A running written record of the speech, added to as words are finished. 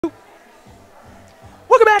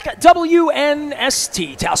back.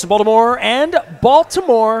 WNST, Towson, Baltimore, and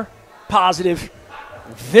Baltimore Positive.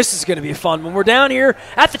 This is going to be a fun one. We're down here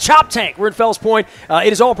at the Chop Tank. We're in Fells Point.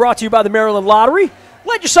 It is all brought to you by the Maryland Lottery.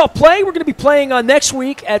 Let yourself play. We're going to be playing next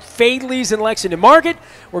week at Fadley's in Lexington Market.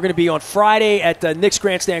 We're going to be on Friday at Nick's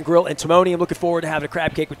Grandstand Grill in Timony. I'm looking forward to having a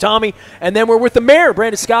crab cake with Tommy. And then we're with the mayor,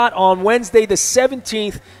 Brandon Scott, on Wednesday the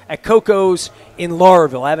 17th at Coco's in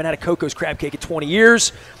Lauraville. I haven't had a Coco's crab cake in 20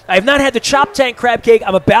 years. I have not had the Chop Tank crab cake.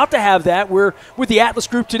 I'm about to have that. We're with the Atlas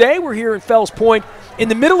Group today. We're here in Fells Point, in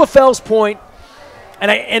the middle of Fells Point.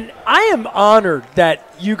 And I am honored that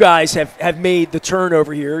you guys have made the turn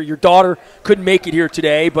over here. Your daughter couldn't make it here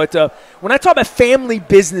today, but when I talk about family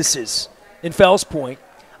businesses in Fells Point,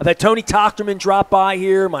 I've had Tony Tochterman drop by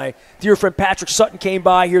here. My dear friend Patrick Sutton came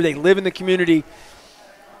by here. They live in the community.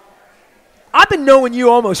 I've been knowing you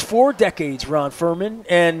almost 4 decades, Ron Furman,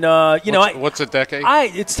 and what's a decade?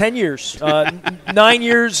 It's 10 years, 9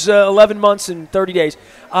 years, 11 months, and 30 days.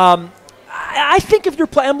 I think of your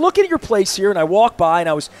place. I'm looking at your place here, and I walk by, and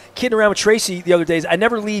I was kidding around with Tracy the other days. I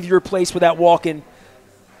never leave your place without walking.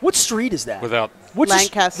 What street is that?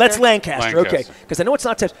 Lancaster. That's Lancaster. Okay, because I know it's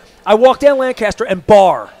not Texas. I walk down Lancaster, and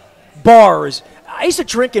Bar is. I used to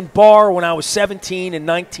drink in Bar when I was 17 in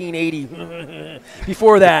 1980.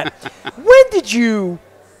 Before that, when did you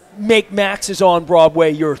make Max's on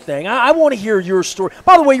Broadway your thing? I want to hear your story.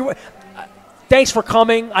 By the way, thanks for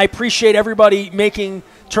coming. I appreciate everybody making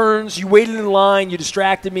turns. You waited in line. You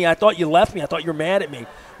distracted me. I thought you left me. I thought you were mad at me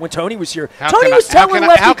when Tony was here. How can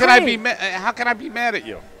I be mad at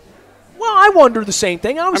you? Well, I wonder the same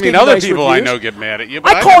thing. Other people I know get mad at you.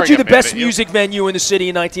 But I called you the best music venue in the city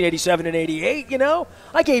in 1987 and 88. You know,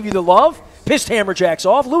 I gave you the love. Pissed Hammerjacks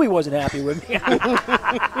off. Louis wasn't happy with me.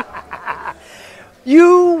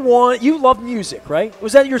 You love music, right?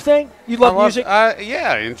 Was that your thing? You love music?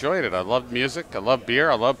 Yeah, I enjoyed it. I loved music. I loved beer.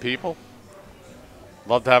 I loved people.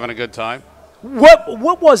 Loved having a good time.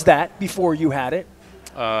 What was that before you had it?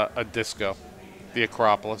 A disco. The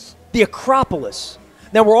Acropolis. The Acropolis.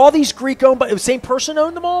 Now, were all these Greek-owned, but the same person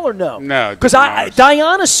owned them all, or no? No. Because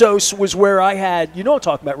Dionysos was where I had, you know what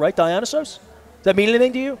I'm talking about, right? Dionysos? Does that mean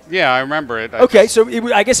anything to you? Yeah, I remember it. I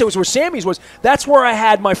guess it was where Sammy's was. That's where I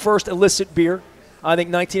had my first illicit beer. I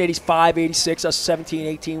think 1985, 86, I was 17,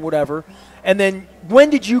 18, whatever. And then when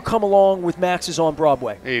did you come along with Max's on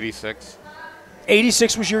Broadway? 86.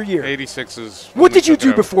 86 was your year? 86 is. What did you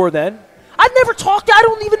do before then? I never talked to, I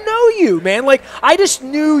don't even know you, man. Like, I just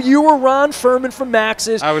knew you were Ron Furman from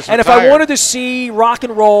Max's. I was and retired. If I wanted to see rock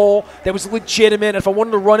and roll that was legitimate, if I wanted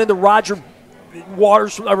to run into Roger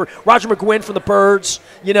McGuinn from the Byrds,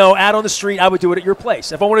 out on the street, I would do it at your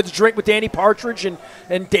place. If I wanted to drink with Danny Partridge and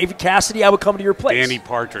David Cassidy, I would come to your place. Danny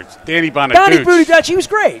Partridge. Danny Bonaduce. Donnie Buttigieg, he was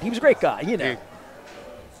great. He was a great guy,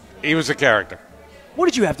 He was a character. What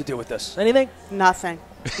did you have to do with this? Anything? Nothing.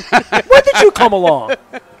 When did you come along?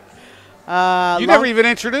 You never even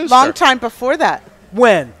introduced her. Long time before that.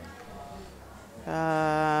 When?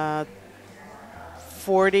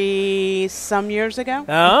 40-some years ago.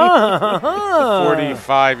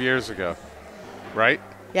 45 years ago. Right?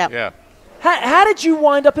 Yeah. Yeah. How did you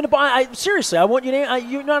wind up in a seriously, I want you to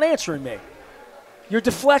you're not answering me. You're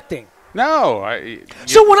deflecting. No.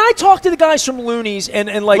 So when I talk to the guys from Looney's and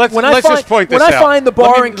let's just point this when out. I find the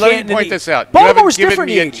bar in Canton. Let me point this out. Baltimore was you haven't different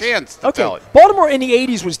given me a chance to tell it. Baltimore in the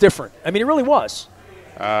 80s was different. I mean, it really was.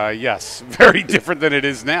 Yes. Very different than it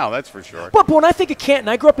is now, that's for sure. But when I think of Canton,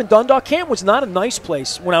 I grew up in Dundalk. Canton was not a nice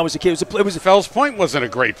place when I was a kid. Fells Point wasn't a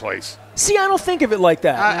great place. See, I don't think of it like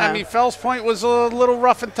that. I mean, Fells Point was a little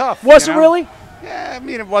rough and tough. Was it really? Yeah, I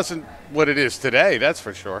mean, it wasn't what it is today, that's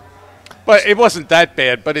for sure. But it wasn't that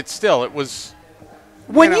bad, but it was...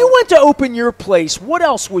 When you went to open your place, what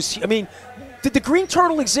else was... I mean, did the Green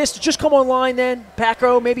Turtle exist? Did it just come online then?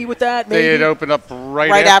 Paco, maybe with that? Maybe? They had opened up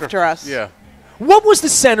right after us. Yeah. What was the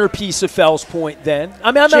centerpiece of Fells Point then?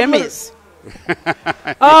 I mean, Jimmy's.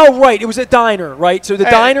 Oh, right. It was a diner, right? So the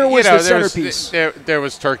diner was the centerpiece. There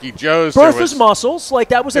was Turkey Joe's. Bertha's Mussels. Like,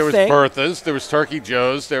 that was a thing. There was Bertha's. There was Turkey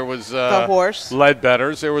Joe's. There was the horse.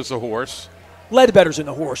 Ledbetter's. There was the horse. Ledbetter's and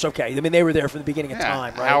the horse. Okay. I mean, they were there from the beginning of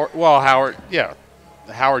time, right?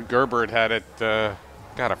 Howard Gerbert had it. God,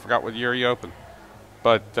 I forgot what year he opened.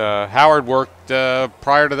 But Howard worked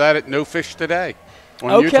prior to that at No Fish Today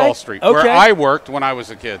on Utah Street, where I worked when I was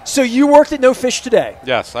a kid. So you worked at No Fish Today?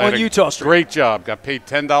 Yes. On Utah Street. Great job. Got paid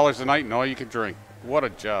 $10 a night and all you could drink. What a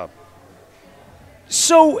job.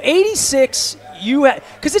 So 86, you had,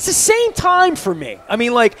 because it's the same time for me. I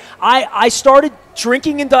mean, like, I started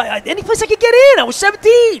drinking in any place I could get in. I was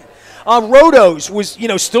 17. Rodos was,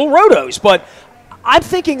 still Rodos, but I'm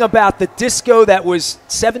thinking about the disco that was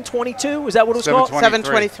 722. Is that what it was called?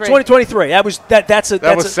 723. 2023. That was that.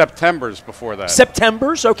 That was September's before that.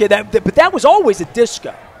 September's. Okay, but that was always a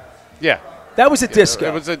disco. Yeah. That was a disco.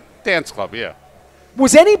 It was a dance club. Yeah.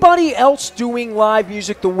 Was anybody else doing live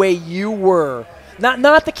music the way you were?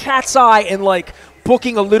 Not the cat's eye and like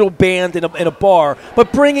booking a little band in a bar,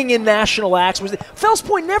 but bringing in national acts. Fells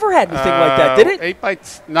Point never had anything like that, did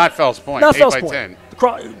it? Not Fells Point. Not 8 Fells by Point. 10.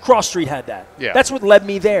 Cross Street had that. Yeah. That's what led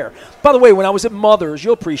me there. By the way, when I was at Mother's,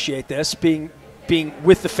 you'll appreciate this, being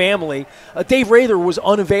with the family, Dave Rather was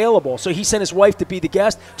unavailable, so he sent his wife to be the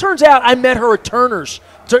guest. Turns out I met her at Turner's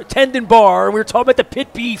Tendon Bar, and we were talking about the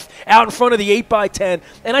pit beef out in front of the 8x10.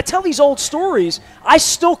 And I tell these old stories. I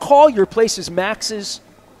still call your places Max's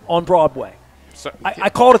on Broadway. So, I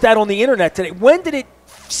called it that on the internet today. When did it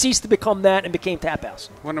cease to become that and became Taphouse?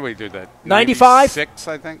 When did we do that? 95? 96,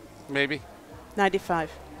 I think, maybe.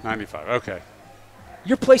 95. 95. Okay.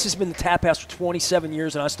 Your place has been the Taphouse for 27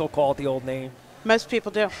 years, and I still call it the old name. Most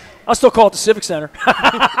people do. I still call it the Civic Center.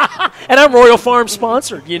 And I'm Royal Farm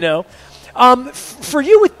sponsored, you know. For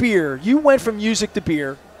you with beer, you went from music to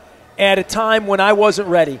beer at a time when I wasn't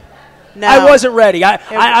ready. No. I wasn't ready.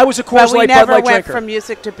 I was a Coors Light, Bud Light drinker. We never went from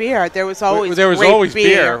music to beer. There was always great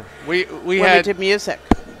beer. We when had we did music.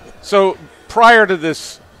 So prior to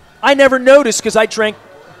this, I never noticed because I drank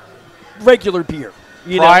regular beer.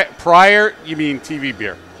 You know? Prior, you mean TV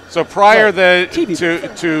beer. So prior Right.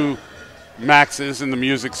 to Max's in the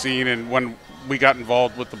music scene, and when we got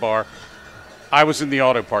involved with the bar, I was in the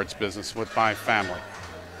auto parts business with my family.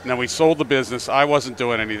 And then we sold the business. I wasn't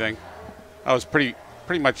doing anything. I was pretty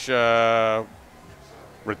much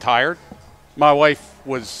retired. My wife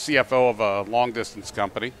was CFO of a long-distance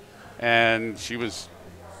company, and she was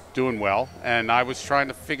doing well. And I was trying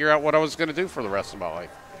to figure out what I was going to do for the rest of my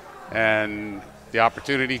life. And the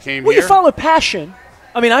opportunity came here. Well, you follow passion.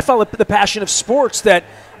 I mean, I follow the passion of sports that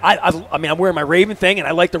I mean, I'm wearing my Raven thing, and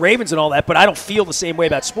I like the Ravens and all that, but I don't feel the same way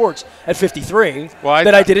about sports at 53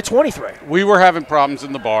 that I did at 23. We were having problems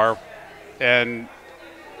in the bar, and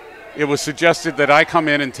it was suggested that I come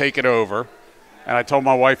in and take it over. And I told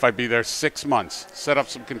my wife I'd be there 6 months, set up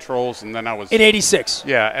some controls, and then I was... In 86.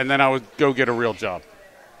 Yeah, and then I would go get a real job.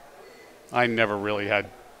 I never really had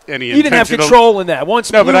any You didn't have control in that. Once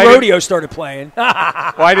Blue Rodeo started playing. Well,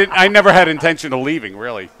 I never had intention of leaving,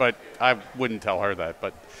 really, but I wouldn't tell her that.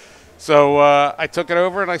 But so I took it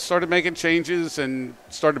over, and I started making changes and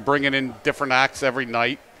started bringing in different acts every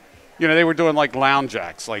night. You know, they were doing like lounge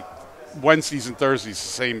acts, like Wednesdays and Thursdays, the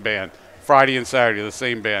same band. Friday and Saturday, the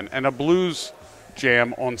same band. And a blues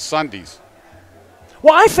jam on Sundays.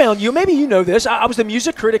 Well, I found you. Maybe you know this. I was the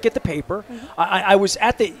music critic at the paper. Mm-hmm. I was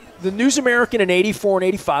at the News American in 84 and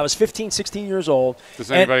 85. I was 15, 16 years old.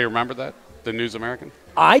 Does anybody remember that, the News American?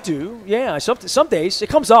 I do, yeah. Some days it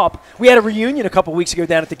comes up. We had a reunion a couple weeks ago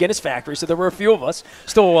down at the Guinness factory, so there were a few of us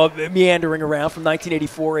still meandering around from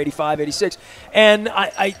 1984, 85, 86. And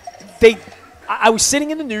I was sitting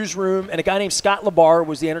in the newsroom, and a guy named Scott LaBar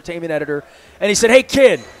was the entertainment editor, and he said, "Hey,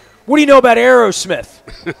 kid, what do you know about Aerosmith?"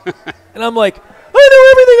 And I'm like, "I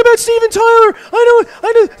know everything about Steven Tyler.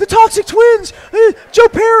 I know the Toxic Twins, Joe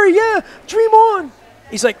Perry, yeah, Dream On."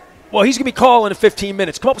 He's like, "Well, he's going to be calling in 15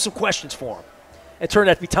 minutes. Come up with some questions for him." It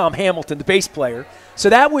turned out to be Tom Hamilton, the bass player.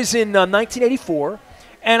 So that was in 1984,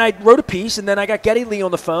 and I wrote a piece, and then I got Geddy Lee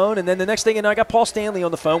on the phone, and then the next thing you know, I got Paul Stanley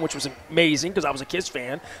on the phone, which was amazing because I was a Kiss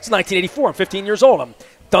fan. It's 1984. I'm 15 years old. I'm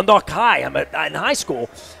Dundalk High. I'm in high school.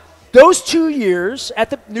 Those 2 years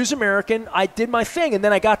at the News American, I did my thing, and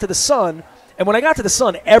then I got to the Sun. And when I got to the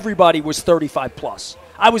Sun, everybody was 35 plus.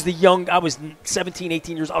 I was 17,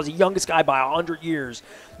 18 years. I was the youngest guy by 100 years.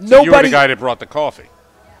 So you were the guy that brought the coffee.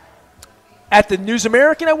 At the News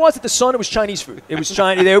American, I was. At the Sun, it was Chinese food. It was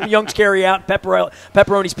Chinese. They opened Young's Carry Out,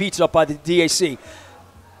 Pepperoni's Pizza up by the DAC.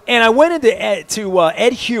 And I went into Ed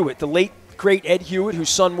Hewitt, the late, great Ed Hewitt, whose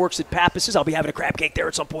son works at Pappas's. I'll be having a crab cake there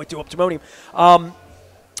at some point, too, up to Timonium.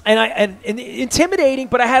 And intimidating,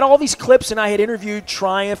 but I had all these clips, and I had interviewed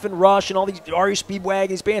Triumph and Rush and all these RE Speedwagon,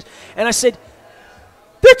 these bands. And I said,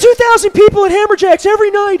 there are 2,000 people at Hammerjacks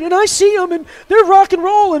every night, and I see them, and they're rock and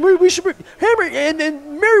roll, and we should Hammer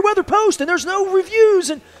and Merriweather Post, and there's no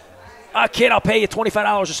reviews. And kid, I'll pay you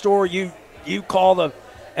 $25 a store. You call the,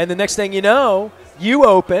 and the next thing you know, you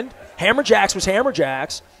opened. Hammerjacks was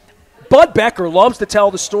Hammerjacks. Bud Becker loves to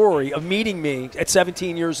tell the story of meeting me at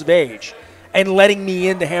 17 years of age and letting me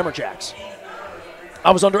into Hammerjacks. I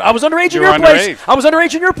was underage in your place. I was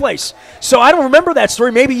underage in your place. So I don't remember that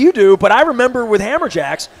story. Maybe you do, but I remember with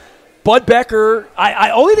Hammerjacks, Bud Becker,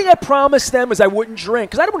 only thing I promised them is I wouldn't drink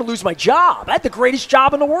because I didn't want to lose my job. I had the greatest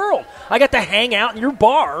job in the world. I got to hang out in your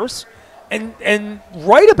bars and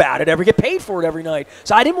write about it, ever get paid for it every night.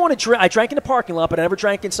 So I didn't want to drink. I drank in the parking lot, but I never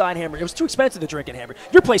drank inside Hamburger. It was too expensive to drink in Hamburger.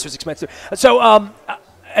 Your place was expensive. So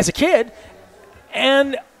as a kid,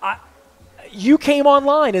 and you came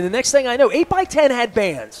online, and the next thing I know, 8x10 had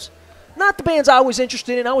bands. Not the bands I was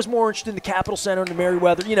interested in. I was more interested in the Capitol Center and the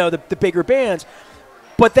Merriweather, the bigger bands.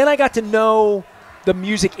 But then I got to know the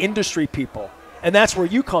music industry people, and that's where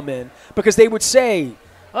you come in, because they would say,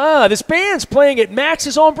 this band's playing at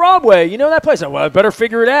Max's on Broadway. You know that place? Well, I better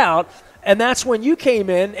figure it out. And that's when you came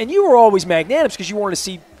in, and you were always magnanimous because you wanted to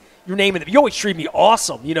see your name in it. You always treated me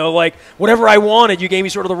awesome. Like whatever I wanted, you gave me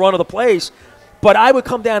sort of the run of the place. But I would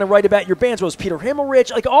come down and write about your bands. Well, it was Peter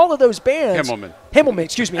Himmelrich, like all of those bands. Himmelman,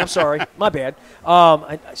 excuse me, I'm sorry. My bad.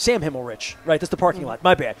 Sam Himmelrich, right, that's the parking lot.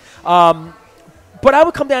 My bad. But I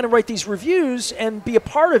would come down and write these reviews and be a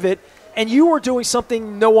part of it, and you were doing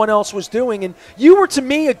something no one else was doing. And you were, to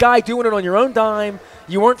me, a guy doing it on your own dime.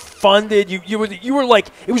 You weren't funded. You were like,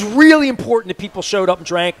 it was really important that people showed up and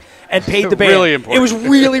drank and paid the band. Really important. It was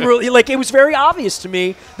really, really, like, it was very obvious to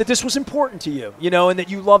me that this was important to you, and that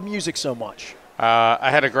you love music so much. I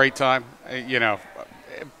had a great time,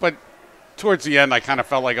 but towards the end, I kind of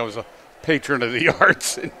felt like I was a patron of the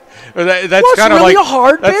arts. That's kind of really like a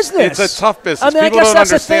hard business. It's a tough business. I mean, People I guess don't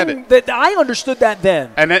that's understand the thing that I understood that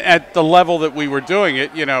then. And at the level that we were doing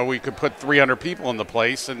it, we could put 300 people in the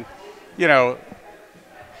place, and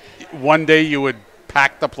one day you would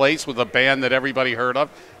pack the place with a band that everybody heard of.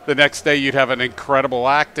 The next day you'd have an incredible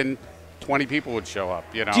act, and 20 people would show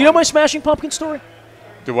up. Do you know my Smashing Pumpkin story?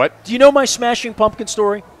 Do what? Do you know my Smashing Pumpkin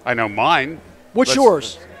story? I know mine. What's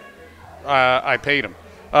yours? I paid him.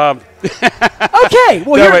 Okay,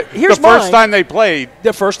 well, here's the first time they played.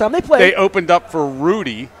 The first time they played. They opened up for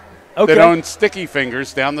Rudy, that owned Sticky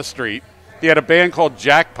Fingers down the street. He had a band called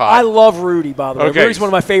Jackpot. I love Rudy, by the way. Rudy's one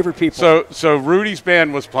of my favorite people. So Rudy's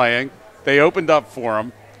band was playing. They opened up for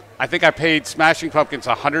him. I think I paid Smashing Pumpkins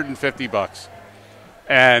 $150.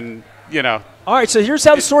 And, All right, so here's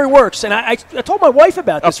how the story works. And I told my wife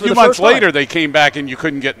about this. A few months later, they came back and you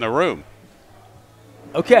couldn't get in the room.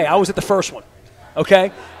 Okay, I was at the first one.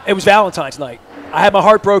 Okay? It was Valentine's night. I had my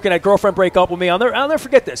heart broken. I had a girlfriend break up with me. I'll never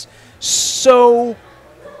forget this. So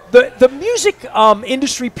the music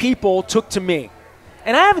industry people took to me.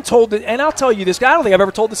 And I haven't told it, and I'll tell you this. I don't think I've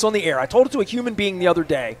ever told this on the air. I told it to a human being the other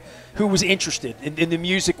day who was interested in the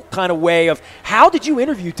music kind of way of, how did you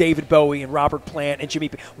interview David Bowie and Robert Plant and Jimmy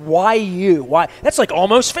Page? Why you? Why? That's like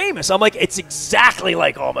Almost Famous. I'm like, it's exactly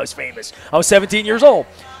like Almost Famous. I was 17 years old.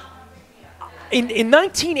 In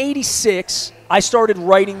 1986, I started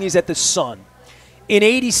writing these at The Sun. In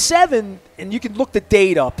 87, and you can look the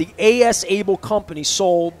date up, the A.S. Abel Company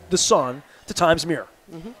sold The Sun to Times Mirror.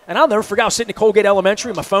 Mm-hmm. And I'll never forget, I was sitting at Colgate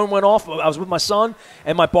Elementary, my phone went off, I was with my son,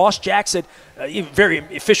 and my boss, Jack, said, very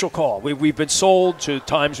official call, we've been sold to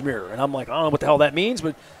Times Mirror. And I'm like, I don't know what the hell that means,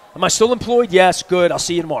 but am I still employed? Yes, good, I'll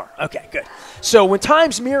see you tomorrow. Okay, good. So when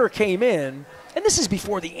Times Mirror came in, and this is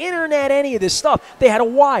before the internet, any of this stuff, they had a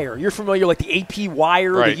wire. You're familiar, like the AP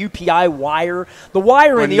wire, right. The UPI wire. The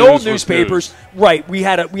wire in the old newspapers, right, we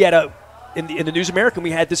had a in the News American,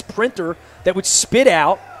 we had this printer that would spit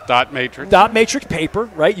out dot matrix paper,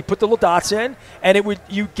 right? You put the little dots in, and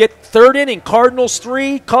you get third inning, Cardinals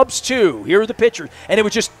 3, Cubs 2. Here are the pitchers, and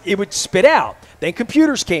it would spit out. Then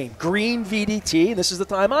computers came, green VDT, and this is the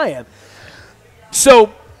time I am.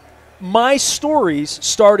 So my stories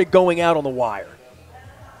started going out on the wire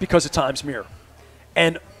because of Times Mirror,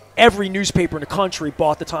 and every newspaper in the country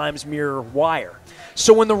bought the Times Mirror wire.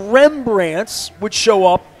 So when the Rembrandts would show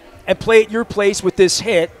up and play at your place with this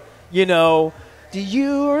hit, do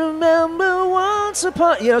you remember once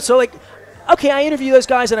upon, so like, okay, I interview those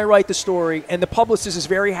guys and I write the story, and the publicist is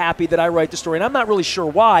very happy that I write the story, and I'm not really sure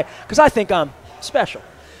why, because I think I'm special.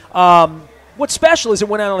 What's special is it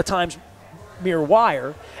went out on the Times Mirror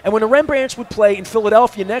wire, and when the Rembrandts would play in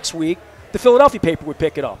Philadelphia next week, the Philadelphia paper would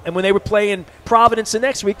pick it up. And when they would play in Providence the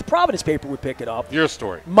next week, the Providence paper would pick it up. Your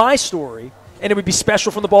story. My story, and it would be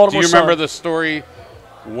special from the Baltimore Sun. Do you remember the story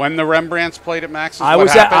when the Rembrandts played at Max's? I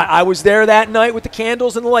was there that night with the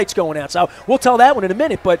candles and the lights going out. So we'll tell that one in a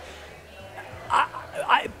minute. But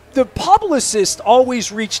the publicist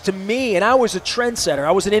always reached to me, and I was a trendsetter.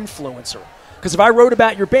 I was an influencer. Because if I wrote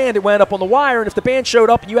about your band, it went up on the wire, and if the band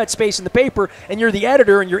showed up and you had space in the paper, and you're the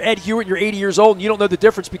editor, and you're Ed Hewitt, and you're 80 years old, and you don't know the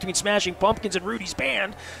difference between Smashing Pumpkins and Rudy's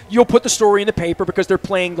band, you'll put the story in the paper because they're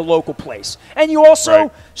playing the local place. And you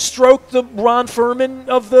also stroke the Ron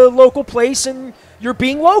Furman of the local place, and you're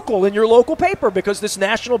being local in your local paper because this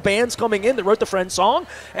national band's coming in that wrote the Friends song,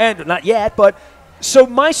 and not yet, but so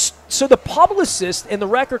the publicist and the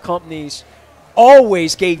record companies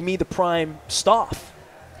always gave me the prime stuff.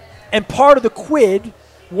 And part of the quid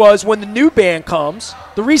was when the new band comes,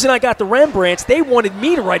 the reason I got the Rembrandts, they wanted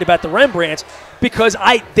me to write about the Rembrandts because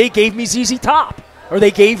they gave me ZZ Top, or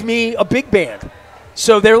they gave me a big band.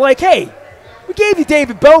 So they're like, hey, we gave you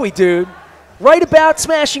David Bowie, dude. Write about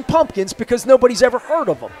Smashing Pumpkins because nobody's ever heard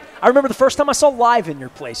of them. I remember the first time I saw Live in your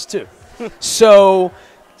place, too. So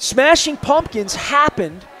Smashing Pumpkins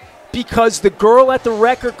happened because the girl at the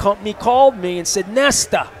record company called me and said,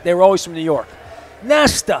 Nesta, they were always from New York,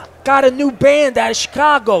 Nesta, got a new band out of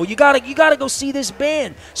Chicago. You gotta go see this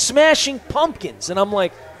band, Smashing Pumpkins. And I'm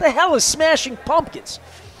like, the hell is Smashing Pumpkins?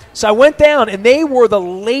 So I went down, and they were the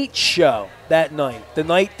late show that night. They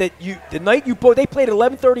played at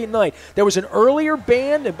 11:30 at night. There was an earlier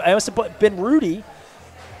band. I must have been Rudy,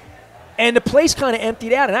 and the place kind of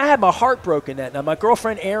emptied out. And I had my heart broken that night. My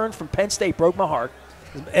girlfriend Erin from Penn State broke my heart.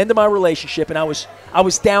 It was the end of my relationship, and I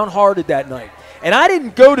was downhearted that night. And I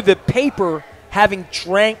didn't go to the paper having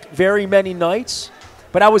drank very many nights,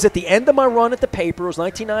 but I was at the end of my run at the paper. It was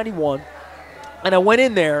 1991, and I went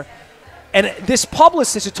in there. And this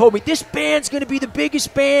publicist had told me, this band's going to be the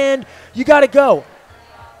biggest band. You got to go.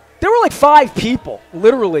 There were like 5 people,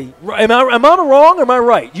 literally. Am I wrong or am I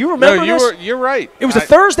right? You remember this? You're right. It was a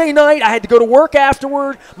Thursday night. I had to go to work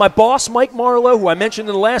afterward. My boss, Mike Marlowe, who I mentioned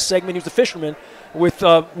in the last segment, he was the fisherman with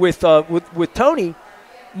Tony.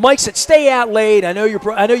 Mike said, stay out late. I know you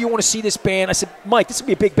want to see this band. I said, Mike, this is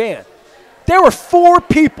going to be a big band. There were 4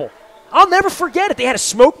 people. I'll never forget it. They had a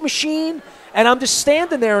smoke machine, and I'm just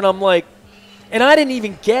standing there, and I'm like, and I didn't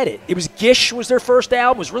even get it. It was Gish was their first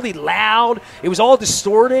album. It was really loud. It was all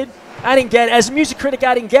distorted. I didn't get it. As a music critic,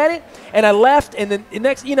 I didn't get it. And I left, and then the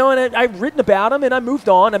next, and I'd written about them, and I moved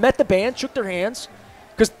on. I met the band, shook their hands,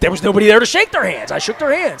 because there was nobody there to shake their hands. I shook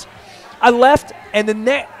their hands. I left, and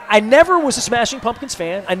I never was a Smashing Pumpkins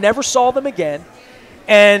fan. I never saw them again.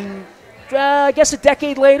 And I guess a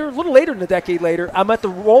little later than a decade later, I'm at the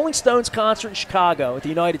Rolling Stones concert in Chicago at the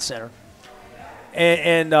United Center.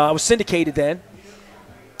 And I was syndicated then.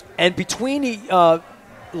 And between the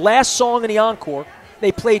last song and the encore,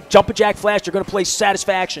 they played Jumpin' Jack Flash. They're going to play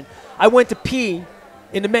Satisfaction. I went to pee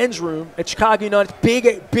in the men's room at Chicago United,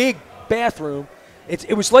 big bathroom.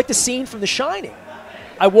 It was like the scene from The Shining.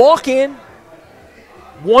 I walk in.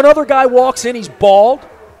 One other guy walks in. He's bald.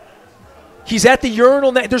 He's at the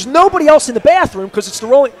urinal. There's nobody else in the bathroom because it's the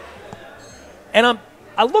Rolling. And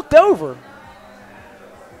I looked over.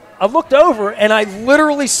 And I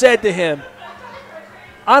literally said to him,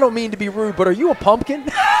 I don't mean to be rude, but are you a pumpkin?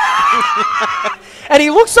 And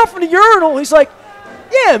he looks up from the urinal. He's like,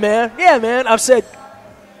 yeah, man. I've said,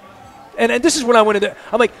 and this is when I went in there.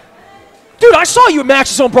 I'm like, dude, I saw you at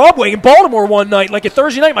Max's on Broadway in Baltimore one night, like a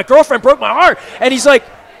Thursday night. My girlfriend broke my heart. And he's like,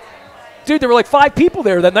 dude, there were like 5 people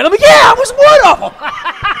there that night. I'm like, yeah, I was one of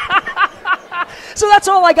them. So that's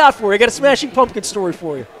all I got for you. I got a Smashing Pumpkin story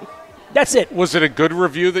for you. That's it. Was it a good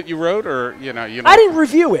review that you wrote, or I didn't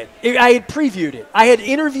review it. I had previewed it. I had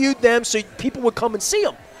interviewed them so people would come and see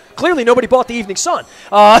them. Clearly, nobody bought the Evening Sun.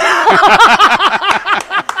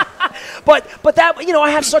 But that I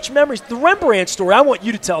have such memories. The Rembrandt story, I want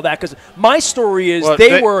you to tell that because my story is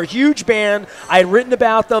they were a huge band. I had written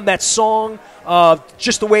about them. That song,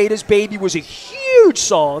 "Just the Way It Is, Baby," was a huge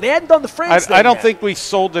song. They hadn't done the Friends thing I don't yet. think we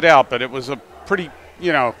sold it out, but it was a pretty,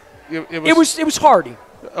 it was hearty.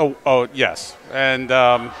 Oh yes, and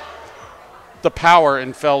the power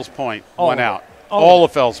in Fells Point went out. All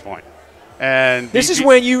of Fells Point. And this is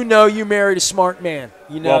when you married a smart man.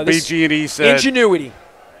 BG&E said ingenuity.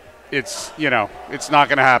 It's not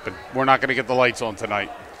going to happen. We're not going to get the lights on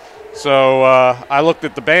tonight. So I looked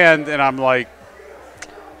at the band and I'm like,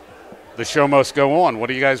 the show must go on. What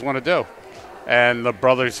do you guys want to do? And the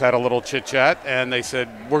brothers had a little chit chat and they said,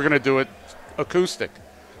 we're going to do it acoustic.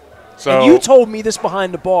 So and you told me this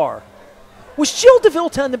behind the bar. Was Jill DeVille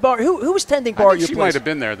tending the bar? Who was tending bar at your place? She might have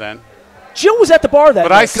been there then. Jill was at the bar that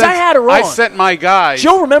night because I had her on. I sent my guys.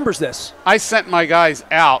 Jill remembers this. I sent my guys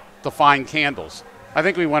out to find candles. I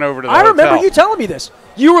think we went over to the hotel. I remember you telling me this.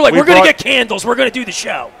 You were like, we're going to get candles. We're going to do the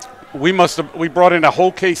show. We brought in a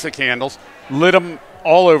whole case of candles, lit them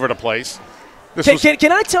all over the place.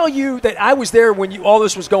 Can I tell you that I was there when all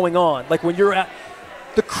this was going on? Like when you're at,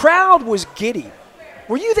 the crowd was giddy.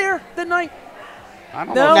 Were you there that night? I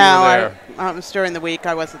don't know if you were there. I was during the week.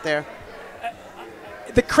 I wasn't there.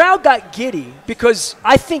 The crowd got giddy because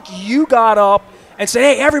I think you got up and said,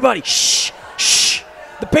 hey, everybody, shh.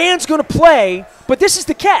 The band's going to play, but this is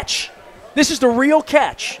the catch. This is the real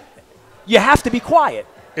catch. You have to be quiet.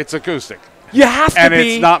 It's acoustic. You have to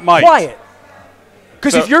be it's not mic'd. Quiet.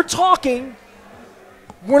 Because if you're talking,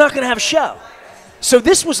 we're not going to have a show. So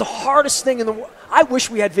this was the hardest thing in the world. I wish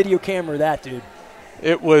we had video camera of that, dude.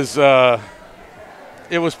 It was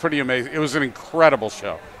pretty amazing. It was an incredible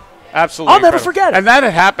show. Absolutely. I'll never forget it. And that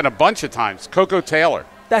had happened a bunch of times. Coco Taylor.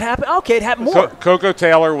 That happened? Okay, it happened more. Coco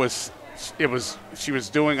Taylor she was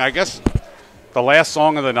doing, I guess, the last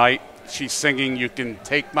song of the night. She's singing, "You can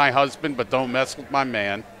take my husband, but don't mess with my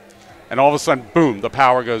man." And all of a sudden, boom, the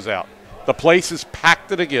power goes out. The place is packed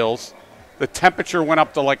to the gills. The temperature went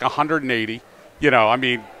up to like 180. I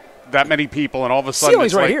mean, that many people, and all of a sudden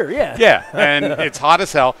ceiling's right here, yeah. Yeah, and it's hot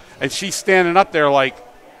as hell. And she's standing up there like,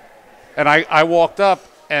 and I walked up,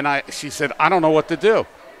 and she said, "I don't know what to do."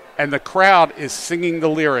 And the crowd is singing the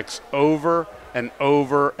lyrics over and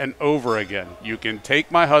over and over again. "You can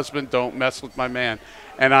take my husband, don't mess with my man."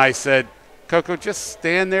 And I said, "Coco, just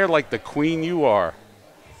stand there like the queen you are."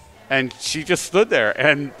 And she just stood there,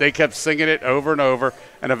 and they kept singing it over and over.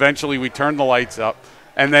 And eventually we turned the lights up.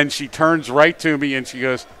 And then she turns right to me, and she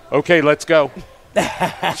goes, "Okay, let's go."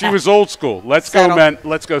 She was old school. "Let's go, men.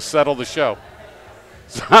 Let's go settle the show."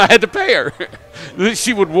 So I had to pay her.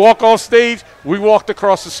 She would walk off stage. We walked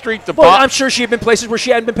across the street to I'm sure she had been places where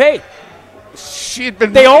she hadn't been paid. She had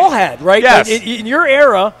been. They all had, right? Yes. In your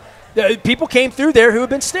era, people came through there who had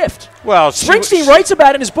been stiffed. Well, Springsteen writes about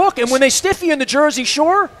it in his book, and when they stiff you in the Jersey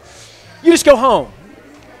Shore, you just go home.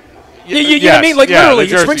 You know what I mean? Like, literally,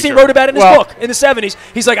 Springsteen wrote about it in his book in the 70s.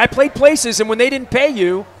 He's like, "I played places, and when they didn't pay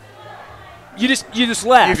you, you just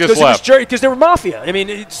left. Because they were mafia. I mean,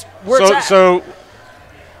 it's where it's at." So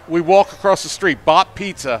we walk across the street. Bop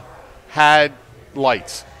Pizza had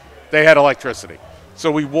lights. They had electricity.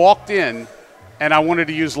 So we walked in, and I wanted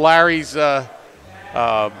to use Larry's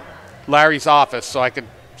office so I could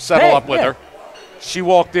settle up with her. She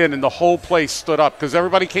walked in, and the whole place stood up because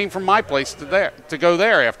everybody came from my place to go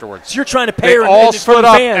there afterwards. So you're trying to pay her. They all stood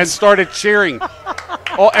up and started cheering.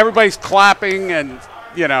 Everybody's clapping, and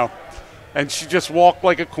and she just walked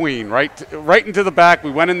like a queen right into the back.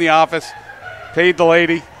 We went in the office, paid the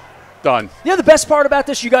lady. Done. The best part about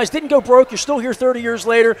this, you guys didn't go broke. You're still here 30 years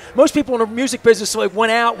later. Most people in the music business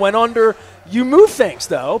went out, went under. You move things,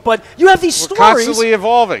 though. But you have these stories. We're constantly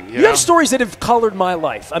evolving. You have stories that have colored my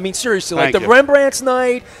life. I mean, seriously. Thank like the Rembrandt's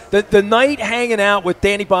night, the night hanging out with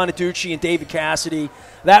Danny Bonaducci and David Cassidy.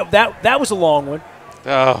 That was a long one.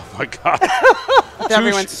 Oh, my God.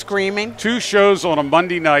 Everyone's screaming. 2 shows on a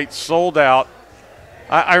Monday night, sold out.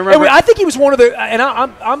 I remember. I think he was one of the – and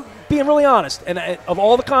I'm being really honest, and of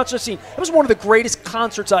all the concerts I've seen, it was one of the greatest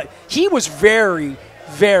concerts. He was very,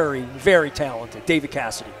 very, very talented, David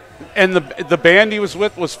Cassidy. And the band he was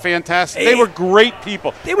with was fantastic. They were great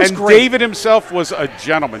people. It was great. David himself was a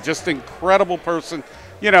gentleman, just an incredible person.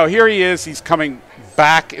 Here he is. He's coming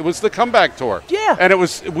back. It was the comeback tour. Yeah. And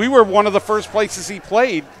we were one of the first places he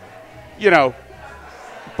played,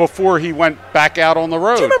 before he went back out on the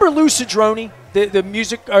road. Do you remember Lou Cedrone? The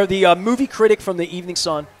music or the movie critic from the Evening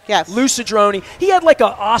Sun. Yes. Lou Cedrone. He had like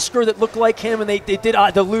an Oscar that looked like him, and they did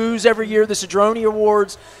the Lou's every year, the Cedrone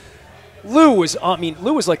Awards. Lou was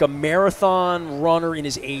like a marathon runner in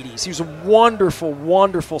his 80s. He was a wonderful,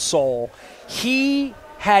 wonderful soul. He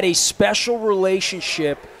had a special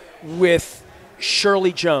relationship with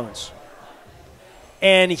Shirley Jones.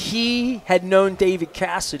 And he had known David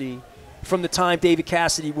Cassidy from the time David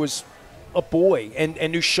Cassidy was a boy and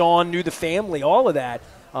knew Sean, knew the family, all of that.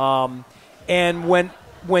 And when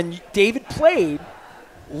David played,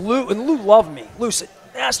 Lou loved me. Lou said,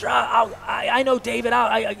 "Master, I know David."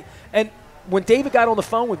 And when David got on the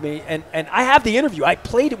phone with me, and I have the interview. I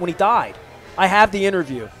played it when he died. I have the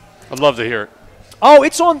interview. I'd love to hear it. Oh,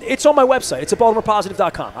 it's on my website. It's at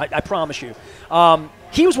BaltimorePositive.com. I promise you.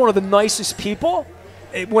 He was one of the nicest people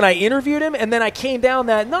when I interviewed him, and then I came down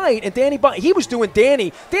that night, and he was doing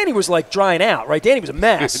Danny. Danny was like drying out, right? Danny was a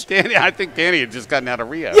mess. I think Danny had just gotten out of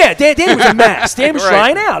rehab. Yeah, Danny was a mess. Danny was right.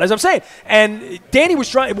 drying out, as I'm saying. And Danny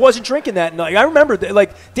wasn't drinking that night. I remember,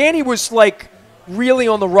 Danny was like really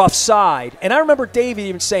on the rough side. And I remember David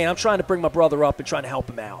even saying, "I'm trying to bring my brother up and trying to help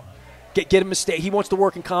him out. Get him a stage. He wants to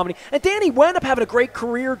work in comedy." And Danny wound up having a great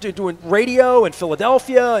career doing radio in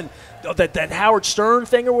Philadelphia and that Howard Stern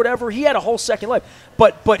thing or whatever. He had a whole second life.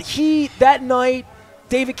 But that night,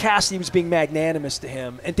 David Cassidy was being magnanimous to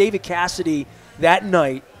him. And David Cassidy that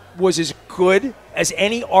night was as good as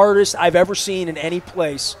any artist I've ever seen in any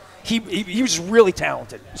place. He was really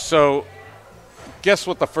talented. So guess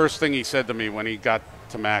what the first thing he said to me when he got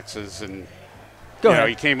to Max's and Go ahead.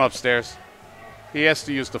 He came upstairs? He asked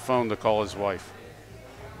to use the phone to call his wife.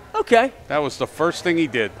 Okay. That was the first thing he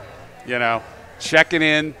did, checking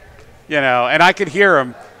in, and I could hear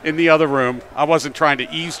him in the other room. I wasn't trying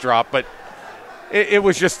to eavesdrop, but He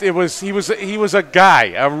was a guy,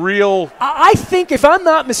 a real. I think, if I'm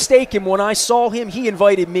not mistaken, when I saw him, he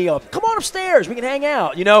invited me up. Come on upstairs, we can hang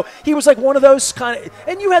out. You know, he was like one of those kind of.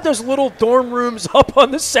 And you had those little dorm rooms up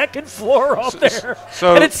on the second floor up there,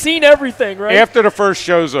 and it's seen everything, right? After the first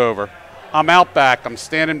show's over, I'm out back. I'm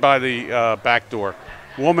standing by the back door.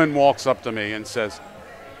 Woman walks up to me and says,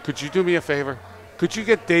 "Could you do me a favor? Could you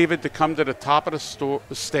get David to come to the top of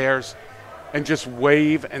the stairs and just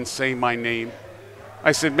wave and say my name?"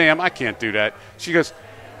 I said, "Ma'am, I can't do that." She goes,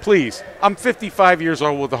 "Please, I'm 55 years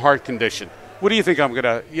old with a heart condition. What do you think I'm going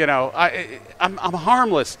to, I'm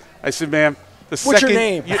harmless." I said, "Ma'am, what's your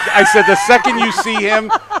name?" I said, "The second you see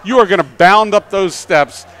him, you are going to bound up those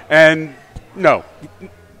steps." And no.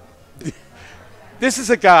 This is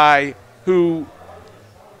a guy who,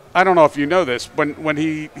 I don't know if you know this, when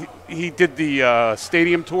he did the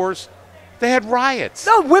stadium tours, they had riots.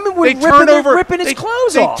 No, women were ripping his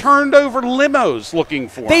clothes off. They turned over limos looking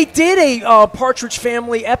for him. They did a Partridge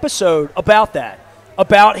Family episode about that,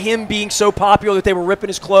 about him being so popular that they were ripping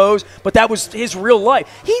his clothes, but that was his real life.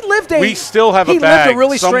 We still have a bag. He lived a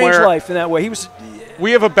really strange life in that way.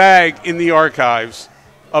 We have a bag in the archives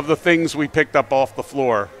of the things we picked up off the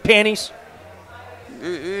floor. Panties?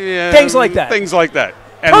 Yeah, things like that. Things like that.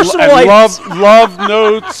 And love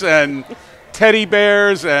notes and teddy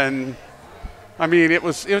bears and... I mean,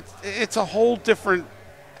 it's a whole different,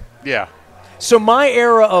 yeah. So my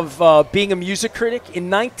era of being a music critic, in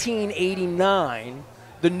 1989,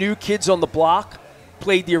 the New Kids on the Block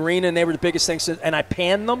played the arena, and they were the biggest thing, and I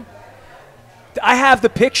panned them. I have the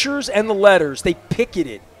pictures and the letters. They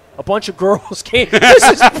picketed. A bunch of girls came. This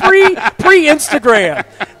is pre-Instagram.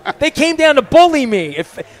 They came down to bully me.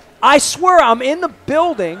 I swear, I'm in the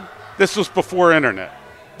building. This was before internet.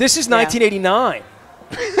 This is 1989.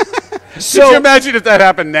 So, could you imagine if that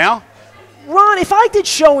happened now? Ron, if I did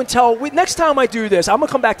show and tell, next time I do this, I'm going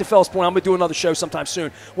to come back to Fells Point. I'm going to do another show sometime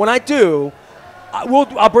soon. When I do,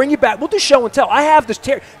 I'll bring you back. We'll do show and tell. I have this.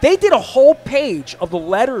 They did a whole page of the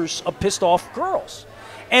letters of pissed off girls.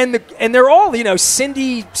 And they're all,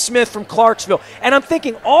 Cindy Smith from Clarksville. And I'm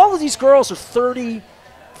thinking, all of these girls are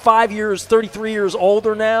 35 years, 33 years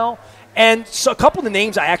older now. And so a couple of the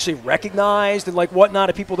names I actually recognized and whatnot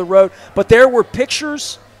of people that wrote. But there were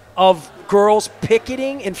pictures of girls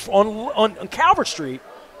picketing on Calvert Street.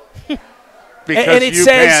 And it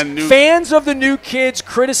says, "Fans of the New Kids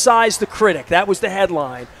criticize the critic." That was the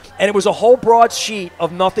headline. And it was a whole broad sheet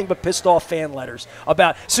of nothing but pissed off fan letters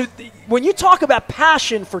about. So when you talk about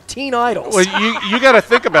passion for teen idols. Well, you got to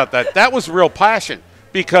think about that. That was real passion,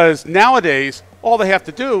 because nowadays all they have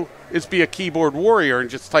to do is be a keyboard warrior and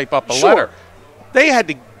just type up a letter. They had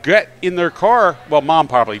to get in their car. Well, Mom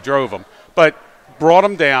probably drove them, but brought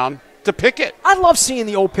them down to picket. I love seeing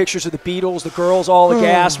the old pictures of the Beatles, the girls all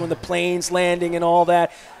aghast when the plane's landing and all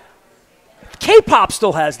that. K-pop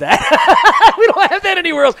still has that. We don't have that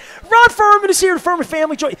anywhere else. Ron Furman is here, the Furman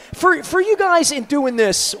Family Joy. For you guys in doing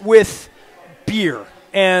this with beer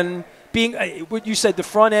and being, what you said, the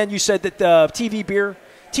front end, you said that TV beer.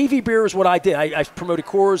 TV beer is what I did. I promoted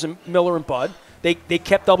Coors and Miller and Bud. They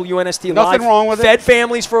kept WNST alive. Nothing wrong with it. Fed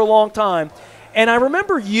families for a long time. And I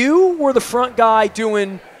remember you were the front guy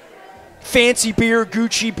doing fancy beer,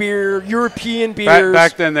 Gucci beer, European beers.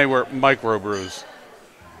 Back then they were microbrews.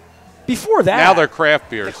 Before that. Now they're craft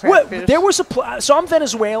beers. There was so I'm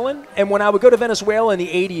Venezuelan, and when I would go to Venezuela in the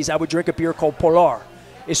 80s, I would drink a beer called Polar.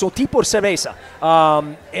 Es un tipo de cerveza,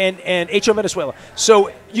 and hecho Venezuela.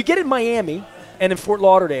 So you get it in Miami and in Fort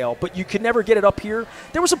Lauderdale, but you could never get it up here.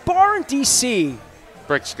 There was a bar in D.C.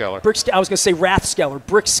 Brickskeller. I was going to say Rathskeller,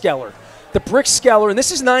 Brickskeller. The Brickskeller, and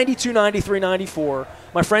this is 92, 93, 94.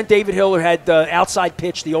 My friend David Hiller had the Outside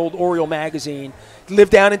Pitch, the old Oriole magazine,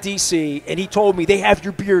 lived down in D.C., and he told me, they have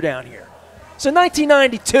your beer down here. So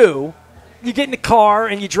 1992, you get in the car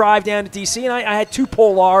and you drive down to D.C., and I had 2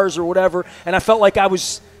 Polars or whatever, and I felt like I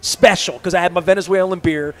was special because I had my Venezuelan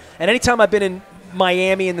beer. And anytime I've been in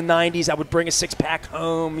Miami in the 90s, I would bring a 6-pack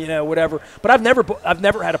home, whatever. But I've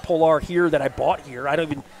never had a Polar here that I bought here. I don't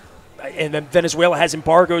even... And then Venezuela has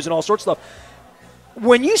embargoes and all sorts of stuff.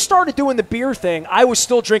 When you started doing the beer thing, I was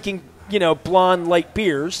still drinking, blonde light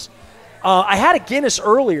beers. I had a Guinness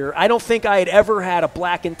earlier. I don't think I had ever had a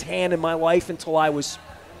black and tan in my life until I was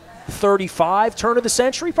 35, turn of the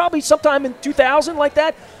century, probably sometime in 2000, like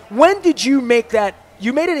that. When did you make that?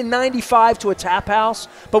 You made it in 95 to a tap house,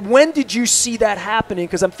 but when did you see that happening?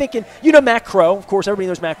 Because I'm thinking, Matt Crow. Of course, everybody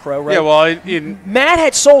knows Matt Crow, right? Yeah, well, Matt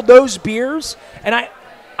had sold those beers, and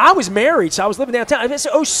I was married, so I was living downtown. It's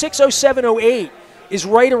 06, 07, 08 is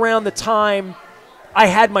right around the time I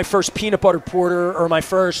had my first peanut butter porter or my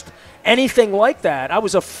first anything like that. I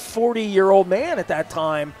was a 40-year-old man at that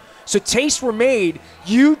time. So tastes were made.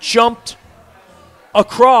 You jumped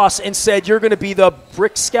across and said you're going to be the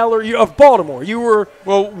Brick Skeller of Baltimore. You were –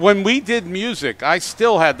 Well, when we did music, I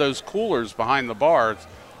still had those coolers behind the bars.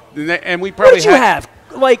 And we probably what did you have?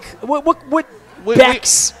 Like what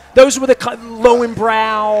Becks? Those were the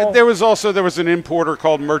Lowenbrow. There was an importer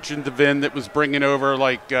called Merchant de Vin that was bringing over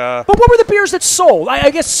like. But what were the beers that sold?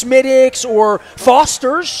 I guess Smittix or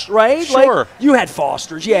Foster's, right? Sure. Like, you had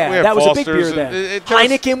Foster's, yeah. That was a big beer then.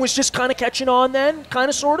 Heineken was just kind of catching on then, kind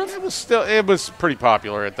of, sort of. It was pretty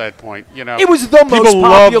popular at that point, you know. It was the most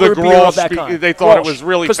popular beer of that kind. They thought it was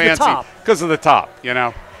really fancy because of the top, you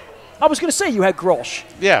know. I was going to say you had Grolsch.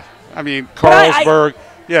 Yeah, I mean Carlsberg,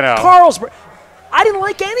 you know. Carlsberg. I didn't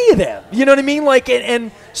like any of them. You know what I mean? Like,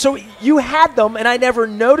 and so you had them, and I never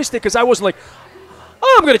noticed it because I wasn't like,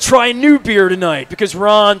 oh, I'm going to try a new beer tonight because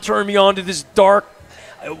Ron turned me on to this dark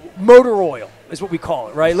motor oil is what we call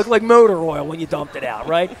it, right? It looked like motor oil when you dumped it out,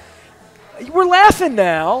 right? We're laughing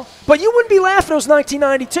now, but you wouldn't be laughing. It was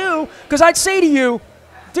 1992 because I'd say to you,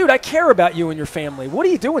 dude, I care about you and your family. What are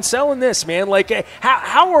you doing selling this, man? Like,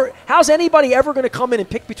 how's anybody ever going to come in and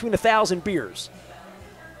pick between 1,000 beers?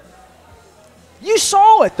 You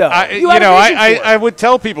saw it, though. I would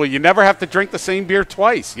tell people you never have to drink the same beer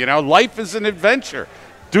twice. You know, life is an adventure.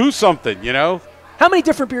 Do something, you know. How many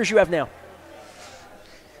different beers you have now?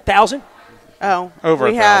 1,000? Oh, over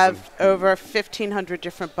we have over 1,500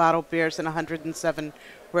 different bottled beers and 107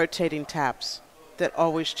 rotating taps that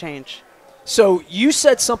always change. So you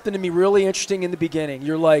said something to me really interesting in the beginning.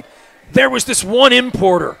 You're like, there was this one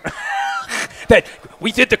importer that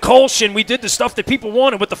we did the Kolsch, we did the stuff that people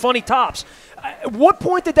wanted with the funny tops. At what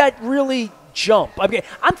point did that really jump? I mean,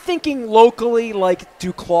 I'm thinking locally like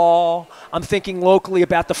Duclaw. I'm thinking locally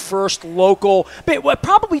about the first local. But what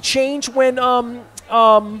probably changed when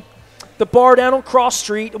the bar down on Cross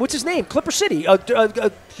Street, what's his name? Clipper City.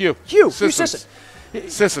 Hugh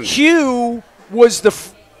Sisson. Hugh was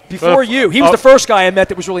before you. He was the first guy I met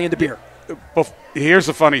that was really into beer. Here's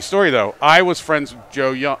a funny story, though. I was friends with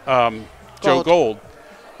Joe Gold,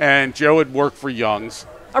 and Joe had worked for Young's.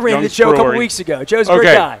 I ran into Joe a couple weeks ago. Joe's a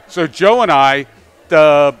great guy. So Joe and I,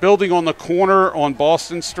 the building on the corner on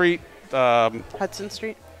Boston Street. Hudson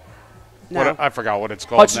Street? No. I forgot what it's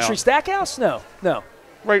called Hudson now. Street Stackhouse? No.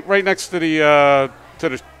 Right next to the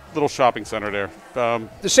little shopping center there.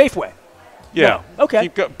 The Safeway? Yeah. No. Okay.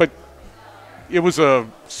 But it was a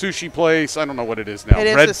sushi place. I don't know what it is now. It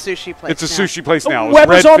is a sushi place. It's a sushi place now.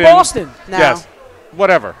 Weber's on Boston. No. Yes.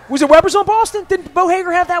 Whatever. Was it Weber's on Boston? Didn't Bo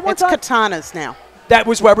Hager have that one time? It's Katana's now. That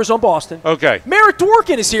was Weber's on Boston. Okay. Merritt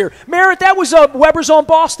Dworkin is here. Merritt, that was Weber's on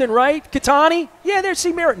Boston, right? Katani? Yeah, there.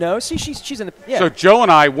 See, Merritt knows. See, she's in the. Yeah. So Joe and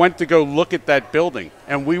I went to go look at that building,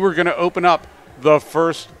 and we were going to open up the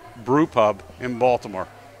first brew pub in Baltimore,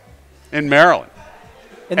 in Maryland.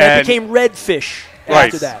 And that became Redfish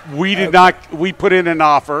after that. We did not. We put in an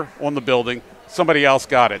offer on the building. Somebody else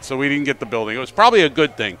got it, so we didn't get the building. It was probably a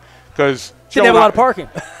good thing because didn't have a lot of parking.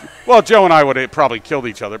 Well, Joe and I would have probably killed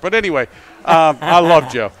each other. But anyway, I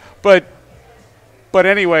love Joe. But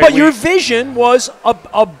anyway. But your vision was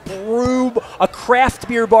a craft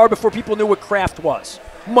beer bar before people knew what craft was.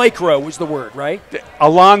 Micro was the word, right?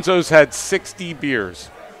 Alonzo's had 60 beers.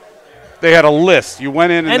 They had a list. You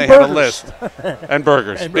went in and they had a list. And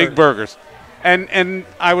burgers. Big burgers. And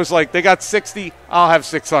I was like, they got 60, I'll have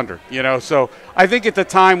 600, you know. So I think at the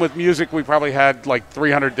time with music, we probably had like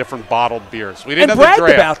 300 different bottled beers. We didn't have bragged the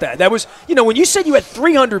draft. About that. That was, when you said you had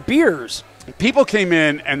 300 beers. People came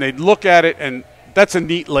in and they'd look at it, and that's a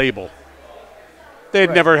neat label.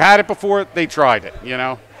 They'd never had it before. They tried it, you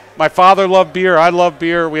know. My father loved beer. I love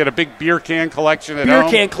beer. We had a big beer can collection at home.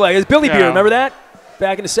 Beer can collection. It was Billy Beer. Remember that?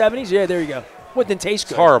 Back in the 70s? Yeah, there you go. What didn't taste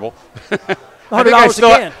good? It's horrible. $100 a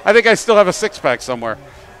can. I think I still have a six-pack somewhere.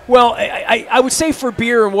 Well, I would say for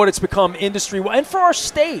beer and what it's become industry, and for our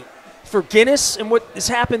state, for Guinness and what has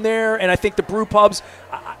happened there, and I think the brew pubs.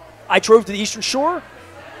 I drove to the Eastern Shore,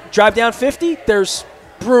 drive down 50, there's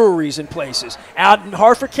breweries in places. Out in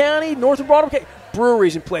Hartford County, north of Baltimore,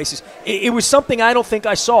 breweries in places. It was something I don't think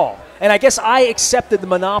I saw. And I guess I accepted the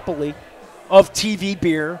monopoly of TV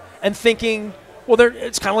beer and thinking, well,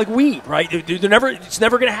 it's kind of like weed, right? It's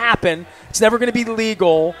never going to happen. It's never going to be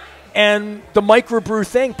legal. And the microbrew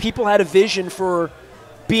thing, people had a vision for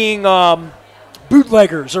being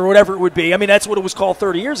bootleggers or whatever it would be. I mean, that's what it was called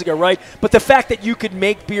 30 years ago, right? But the fact that you could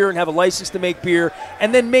make beer and have a license to make beer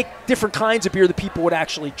and then make different kinds of beer that people would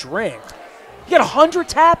actually drink. You got 100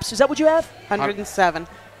 taps? Is that what you have? 107.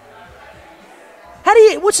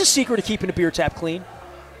 What's the secret to keeping a beer tap clean?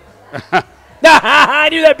 I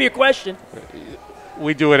knew that'd be a question.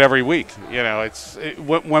 we do it every week.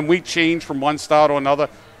 When we change from one style to another,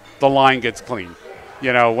 the line gets clean.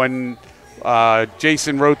 When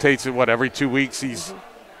Jason rotates it, every 2 weeks, he's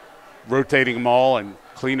rotating them all and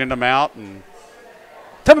cleaning them out. And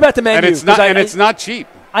tell me about the menu. And it's not cheap.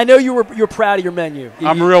 I know you're proud of your menu.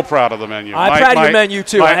 I'm real proud of the menu. I'm proud of your menu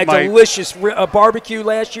too. I had delicious barbecue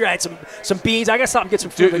last year. I had some beans. I got to stop and get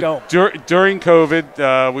some food to go. During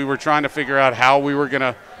COVID, we were trying to figure out how we were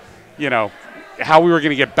gonna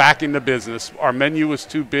get back into business. Our menu was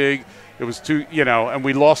too big. It was too, and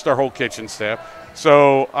we lost our whole kitchen staff.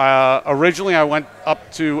 So originally, I went up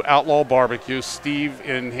to Outlaw Barbecue, Steve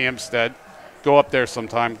in Hampstead. Go up there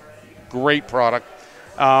sometime. Great product.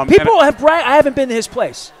 People have bragged. I haven't been to his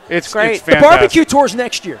place. It's great. It's the barbecue tour's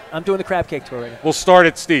next year. I'm doing the crab cake tour right now. We'll start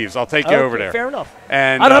at Steve's. I'll take you over there. Fair enough.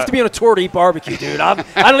 And I don't have to be on a tour to eat barbecue, dude. I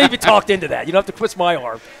don't even talked into that. You don't have to twist my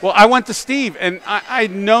arm. Well, I went to Steve, and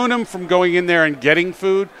I'd known him from going in there and getting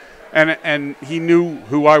food, and he knew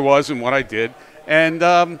who I was and what I did. And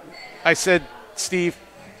I said, Steve,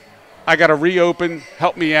 I got to reopen.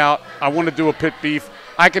 Help me out. I want to do a pit beef.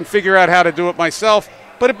 I can figure out how to do it myself,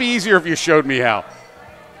 but it'd be easier if you showed me how.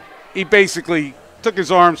 He basically took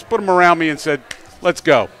his arms, put them around me, and said, let's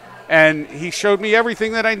go. And he showed me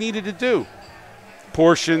everything that I needed to do.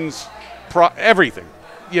 Portions, everything.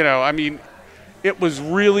 It was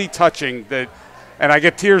really touching that, and I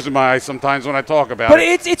get tears in my eyes sometimes when I talk about it.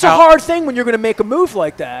 But it's a hard thing when you're going to make a move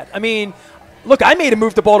like that. I mean, look, I made a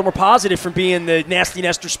move to Baltimore Positive from being the Nasty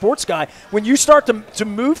Nestor sports guy. When you start to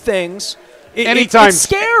move things, it's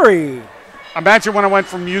scary. Imagine when I went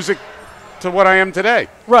from music to what I am today.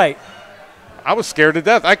 Right. I was scared to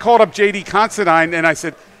death. I called up J.D. Considine, and I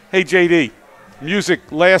said, hey, J.D.,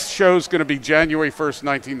 music last show's going to be January 1st,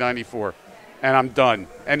 1994, and I'm done.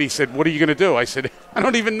 And he said, what are you going to do? I said, I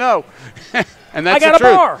don't even know. And that's I got the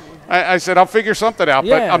truth. a bar. I said, I'll figure something out,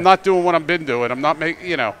 Yeah. but I'm not doing what I've been doing. I'm not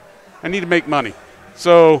making, I need to make money.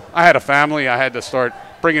 So I had a family. I had to start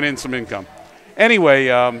bringing in some income. Anyway,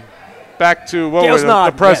 back to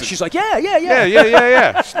the present. Yeah. She's like,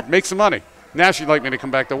 yeah. Make some money. Now she'd like me to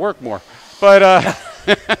come back to work more. But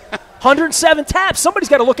 107 taps. Somebody's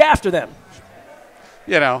got to look after them.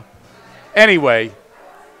 Anyway,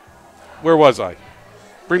 where was I?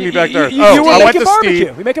 Bring me back there. I went to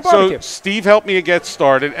Steve. We make a barbecue. So Steve helped me get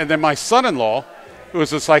started, and then my son-in-law, who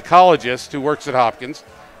is a psychologist who works at Hopkins,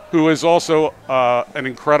 who is also an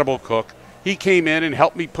incredible cook, he came in and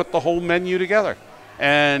helped me put the whole menu together.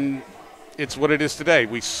 And it's what it is today.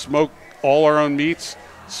 We smoke all our own meats,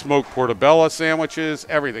 smoke portobello sandwiches,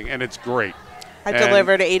 everything, and it's great. I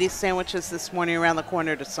delivered 80 sandwiches this morning around the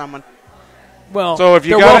corner to someone. Well, so if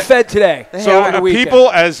you they're well fed today. So people,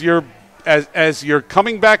 as you're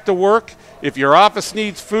coming back to work, if your office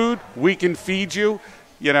needs food, we can feed you.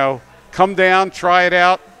 Come down, try it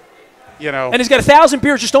out. And he's got 1,000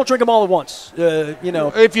 beers. Just don't drink them all at once.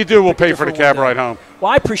 If you do, we'll pay for the cab ride home.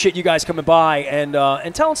 Well, I appreciate you guys coming by and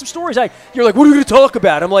telling some stories. You're like, what are we going to talk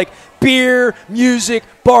about? I'm like, beer, music,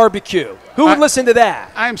 barbecue. Who would listen to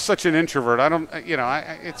that? I'm such an introvert. I don't.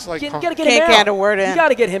 It's like you got to get can't him out. Get a word in. You got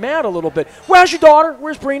to get him out a little bit. Where's your daughter?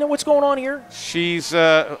 Where's Brina? What's going on here? She's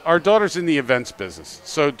our daughter's in the events business.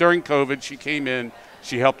 So during COVID, she came in.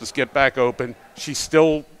 She helped us get back open. She's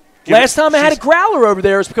still. Last time I had a growler over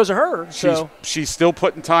there is because of her. She's still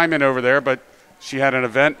putting time in over there, but she had an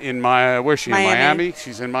event in where's she? Miami. In Miami.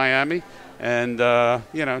 She's in Miami, and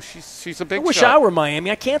she's a big. I wish shot. I were in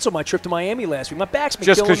Miami. I canceled my trip to Miami last week. My back's been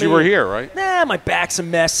just killing me. because you were here, right? Nah, my back's a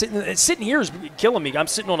mess. Sitting here is killing me. I'm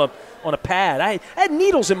sitting on a pad. I had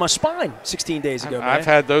needles in my spine 16 days ago. Man. I've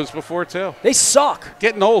had those before too. They suck.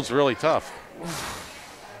 Getting old's really tough.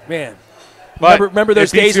 Man. But remember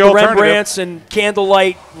those days of the Rembrandts and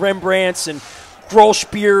candlelight Rembrandts and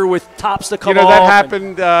Grolsch beer with tops that come off? That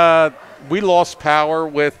happened. We lost power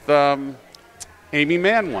with Amy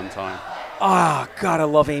Mann one time. Ah, God, I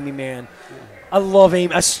love Amy Mann. I love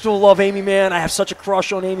Amy. I still love Amy Mann. I have such a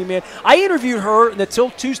crush on Amy Mann. I interviewed her in the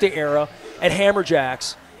Till Tuesday era at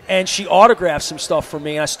Hammerjacks, and she autographed some stuff for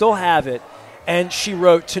me, and I still have it. And she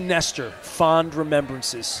wrote, to Nestor, fond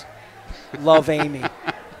remembrances. Love Amy.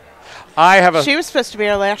 She was supposed to be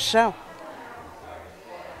our last show.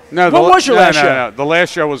 No, what was your last show? No. The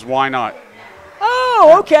last show was Why Not.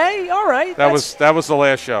 Oh, okay, all right. That was the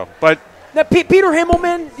last show. But now, Peter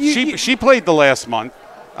Himmelman. She played the last month.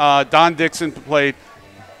 Don Dixon played.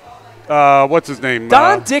 What's his name?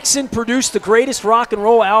 Don Dixon produced the greatest rock and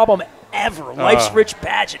roll album ever, Life's Rich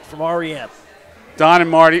Pageant from REM. Don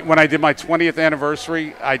and Marty, when I did my 20th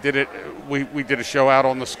anniversary, I did it. We did a show out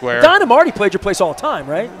on the square. Don and Marty played your place all the time,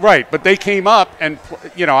 right? Right, but they came up and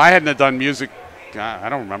I hadn't done music. I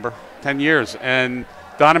don't remember, 10 years. And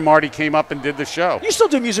Don and Marty came up and did the show. You still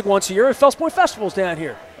do music once a year at Fells Point Festivals down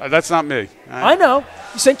here. That's not me. I know.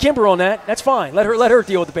 You sent Kimber on that. That's fine. Let her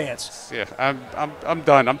deal with the bands. Yeah, I'm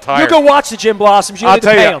done. I'm tired. You go watch the Jim Blossoms. You I'll need to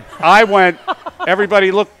tell pay you, them. I went.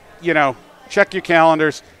 Everybody, look. Check your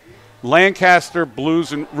calendars. Lancaster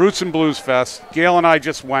Blues and Roots and Blues Fest. Gail and I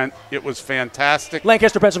just went. It was fantastic.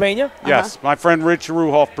 Lancaster, Pennsylvania? Yes. My friend Rich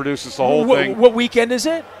Ruhoff produces the whole thing. What weekend is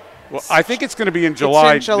it? Well, I think it's going to be in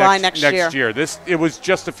July. It's in July next year. It was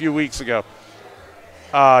just a few weeks ago.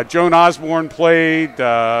 Joan Osborne played.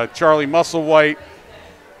 Charlie Musselwhite,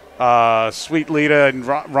 Sweet Lita, and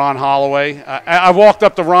Ron Holloway. I walked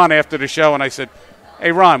up to Ron after the show and I said,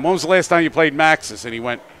 "Hey, Ron, when was the last time you played Maxis?" And he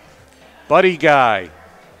went, "Buddy Guy."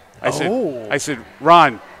 I said,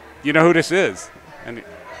 "Ron, you know who this is?" And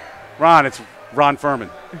Ron, it's Ron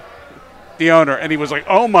Furman, the owner. And he was like,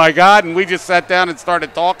 "Oh my God!" And we just sat down and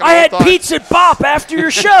started talking. I had pizza at Bop after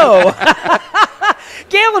your show.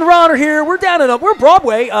 Gail and Ron are here. We're we're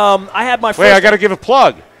Broadway. I had my first. Wait, I got to give a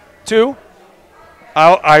plug. To?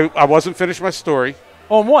 I wasn't finished my story.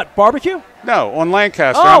 On what? Barbecue? No, on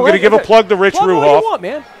Lancaster. I'm going to give a plug to Rich Ruhoff. What do you want,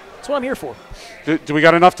 man? That's what I'm here for. Do we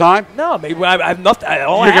got enough time? No, maybe I have enough. You're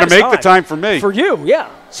going to make the time for me. For you, yeah.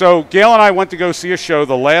 So Gail and I went to go see a show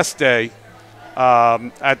the last day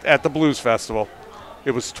at the Blues Festival.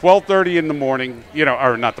 It was 12:30 in the morning,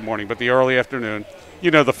 or not the morning, but the early afternoon.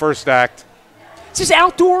 The first act. Is this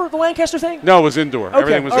outdoor, the Lancaster thing? No, it was indoor. Okay.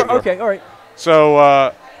 Everything was indoor. Okay, all right.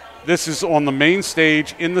 So this is on the main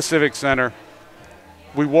stage in the Civic Center.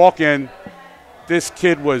 We walk in. This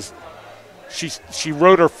kid she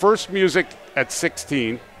wrote her first music at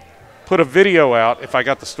 16, put a video out, if I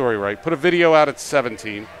got the story right, put a video out at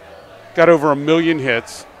 17, got over 1 million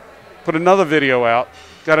hits, put another video out,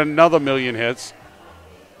 got another 1 million hits.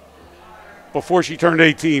 Before she turned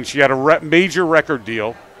 18, she had a major record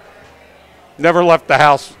deal, never left the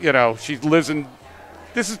house, she lives in,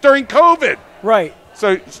 this is during COVID. Right.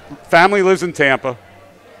 So family lives in Tampa.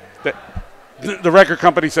 The record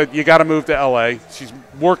company said, you got to move to L.A. She's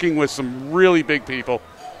working with some really big people.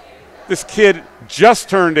 This kid just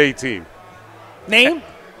turned 18. Name?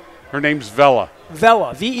 Her name's Vella.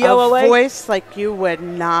 Vella. V-E-L-L-A? A voice like you would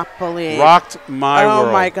not believe. Rocked my world.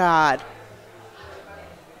 Oh, my God.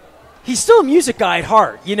 He's still a music guy at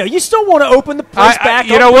heart. You still want to open the place back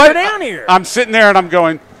up when you're down here. I'm sitting there and I'm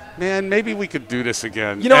going, man, maybe we could do this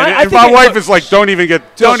again. I think my wife is like, don't even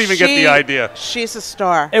get the idea. She's a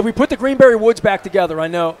star. If we put the Greenberry Woods back together, I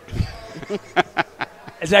know.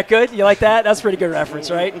 Is that good? You like that? That's a pretty good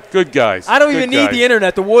reference, right? Good guys. I don't even need the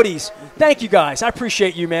internet, the Woodies. Thank you, guys. I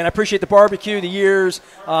appreciate you, man. I appreciate the barbecue, the years.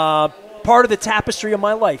 Part of the tapestry of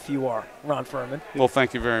my life, you are, Ron Furman. Well,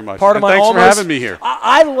 thank you very much. Thanks for having me here.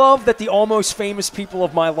 I love that the almost famous people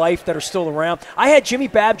of my life that are still around. I had Jimmy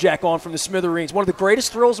Babjack on from the Smithereens, one of the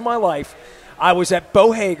greatest thrills of my life. I was at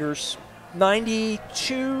Bo Hager's,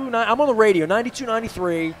 92, I'm on the radio, 92,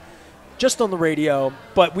 93, just on the radio.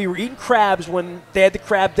 But we were eating crabs when they had the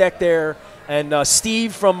crab deck there. And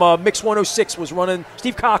Steve from Mix 106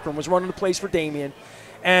 Steve Cochran was running the place for Damien.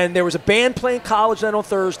 And there was a band playing College Night on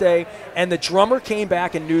Thursday, and the drummer came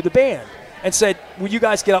back and knew the band and said, will you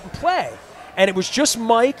guys get up and play? And it was just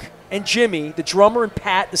Mike and Jimmy, the drummer, and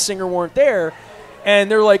Pat, the singer, weren't there.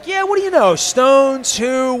 And they're like, yeah, what do you know? Stones,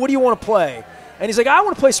 who? What do you want to play? And he's like, I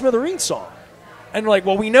want to play Smithereens song. And they're like,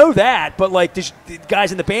 well, we know that, but like the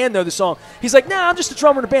guys in the band know the song. He's like, nah, I'm just a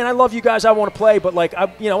drummer in the band. I love you guys. I want to play, but like, I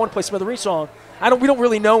want to play Smithereens song. We don't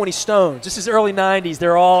really know any Stones. This is early 90s.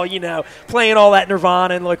 They're all, playing all that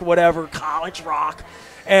Nirvana and like whatever, college rock.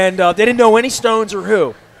 And they didn't know any Stones or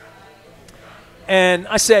who. And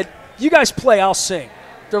I said, you guys play, I'll sing.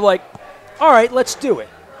 They're like, all right, let's do it.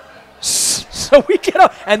 So we get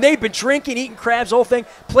up, and they've been drinking, eating crabs, the whole thing.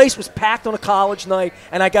 Place was packed on a college night,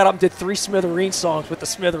 and I got up and did 3 Smithereens songs with the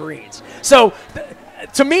Smithereens. So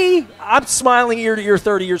to me, I'm smiling ear to ear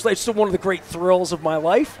 30 years later. It's still one of the great thrills of my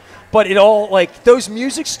life. But it all, like, those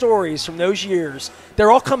music stories from those years, they're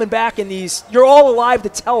all coming back in these, you're all alive to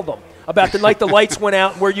tell them about the night the lights went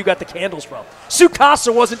out and where you got the candles from. Sue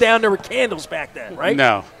Casa wasn't down there with candles back then, right?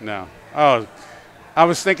 No. Oh, I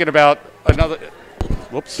was thinking about another,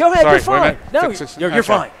 whoops. Go ahead, sorry, you're fine. No, you're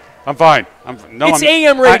fine. I'm fine. It's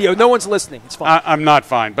AM radio. No one's listening. It's fine. I'm not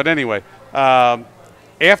fine. But anyway,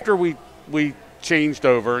 after we changed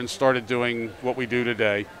over and started doing what we do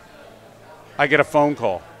today, I get a phone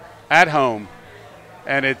call at home,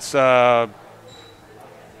 and it's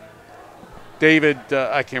David,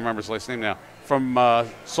 I can't remember his last name now, from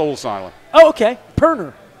Soul Asylum. Oh, okay.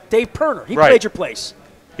 Perner. Dave Perner. He played your place.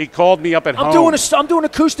 He called me up at home. I'm doing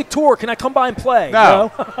acoustic tour. Can I come by and play? No.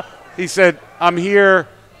 He said, I'm here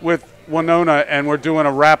with Winona, and we're doing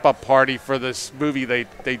a wrap-up party for this movie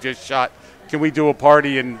they just shot. Can we do a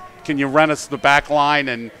party, and can you rent us the back line,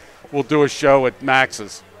 and we'll do a show at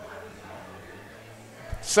Max's.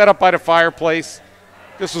 Set up by the fireplace.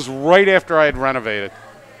 This was right after I had renovated.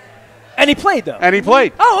 And he played, though? And he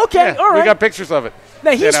played. Oh, okay. Yeah, All right. We got pictures of it.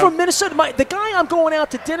 Now, he's from Minnesota. The guy I'm going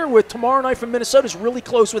out to dinner with tomorrow night from Minnesota is really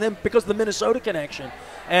close with him because of the Minnesota connection.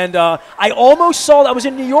 And I almost saw – I was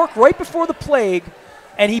in New York right before the plague,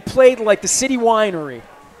 and he played like the City Winery.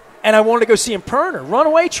 And I wanted to go see him. Perner,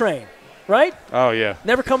 Runaway Train, right? Oh, yeah.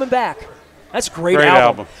 Never Coming Back. That's a great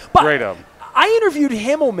album. But great album. I interviewed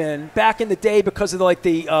Himmelman back in the day because of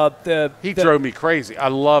He drove me crazy. I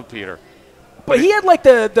love Peter. But he had like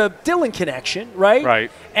the Dylan connection, right?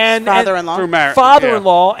 Right. And father-in-law.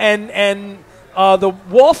 Father-in-law, and the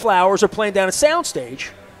Wallflowers are playing down at Soundstage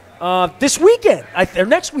this weekend, or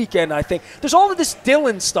next weekend, I think. There's all of this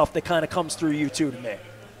Dylan stuff that kind of comes through you too to me.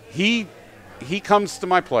 He comes to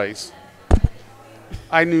my place.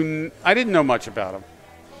 I didn't know much about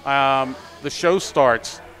him. The show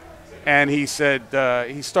starts, and he said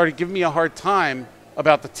he started giving me a hard time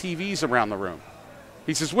about the TVs around the room.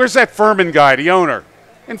 He says, "Where's that Furman guy, the owner?"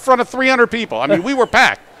 In front of 300 people. I mean, we were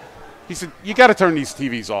packed. He said, "You got to turn these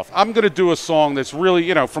TVs off. I'm going to do a song that's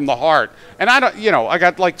really, from the heart. And I don't, I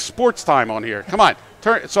got like sports time on here. Come on,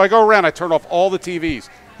 turn." So I go around, I turn off all the TVs.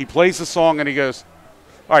 He plays the song, and he goes,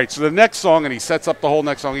 "All right, so the next song," and he sets up the whole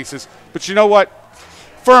next song. He says, "But you know what,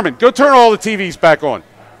 Furman, go turn all the TVs back on."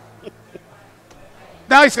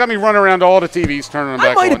 Now he's got me running around to all the TVs, turning them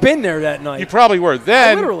back on. I might have been there that night. You probably were.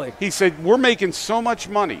 Then literally. He said, "We're making so much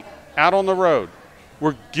money out on the road.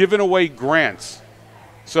 We're giving away grants.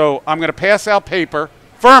 So I'm going to pass out paper."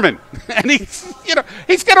 Furman. And he's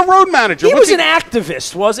got a road manager. He was an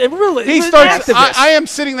activist, was it? Really? He starts, I am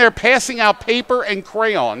sitting there passing out paper and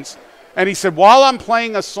crayons. And he said, "While I'm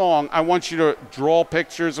playing a song, I want you to draw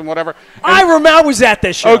pictures and whatever." And I was at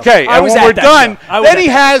this show. Okay, and when we're done,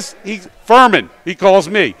 then Furman, he calls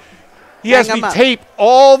me. He has me tape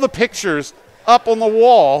all the pictures up on the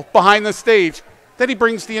wall behind the stage. Then he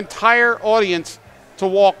brings the entire audience to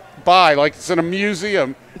walk by like it's in a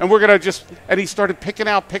museum. And we're going to and he started picking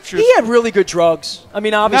out pictures. He had really good drugs. I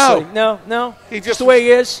mean, obviously. No. He just the way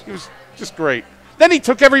he is. He was just great. Then he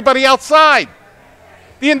took everybody outside.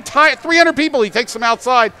 The entire 300 people, he takes them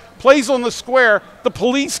outside, plays on the square. The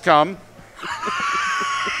police come.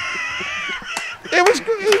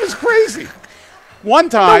 It was crazy. One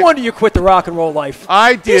time. No wonder you quit the rock and roll life.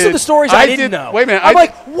 I did. These are the stories I didn't know. Wait a minute. I'm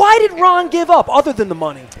like, why did Ron give up other than the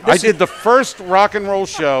money? I did the first rock and roll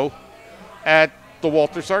show at the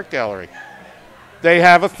Walters Art Gallery. They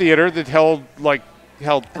have a theater that held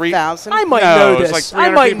 3,000. I might know this. Like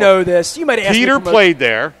I might people. Know this. You might ask Peter me played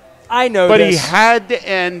there. I know but this. He had to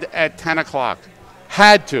end at 10 o'clock.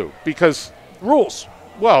 Had to, because rules.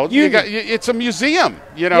 Well, it's a museum.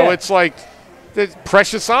 It's like there's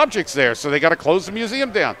precious objects there, so they got to close the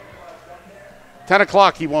museum down. 10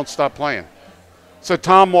 o'clock, he won't stop playing. So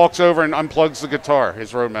Tom walks over and unplugs the guitar,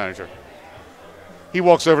 his road manager. He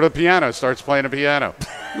walks over to the piano, starts playing the piano.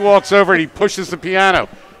 He walks over and he pushes the piano.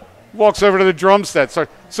 Walks over to the drum set.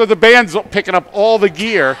 So the band's picking up all the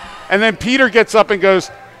gear, and then Peter gets up and goes,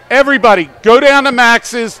 "Everybody, go down to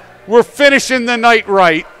Max's. We're finishing the night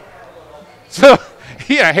right." So,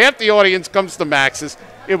 half the audience comes to Max's.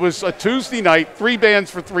 It was a Tuesday night, 3 bands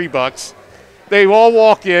for $3. They all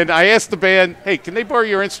walk in. I asked the band, "Hey, can they borrow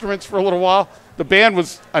your instruments for a little while?" The band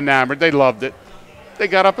was enamored. They loved it. They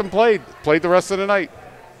got up and played the rest of the night.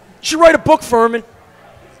 You should write a book, Furman.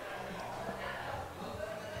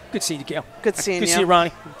 Good seeing you, Gail. Good seeing you. Good seeing you,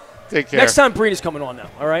 Ronnie. Take care. Next time, Brina's coming on now,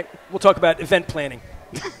 all right? We'll talk about event planning.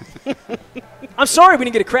 I'm sorry we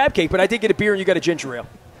didn't get a crab cake, but I did get a beer and you got a ginger ale.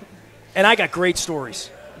 And I got great stories.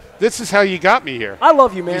 This is how you got me here. I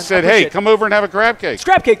love you, man. You said, "Hey, come over and have a crab cake." It's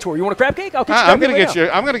crab cake tour. You want a crab cake? I'll get you. I'm going to get you.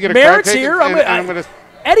 I'm going to get a Merritt's crab cake. Here. I'm going to.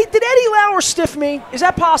 Eddie, did Eddie Lauer stiff me? Is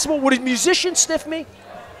that possible? Would a musician stiff me?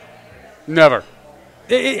 Never.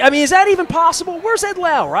 I mean, is that even possible? Where's Ed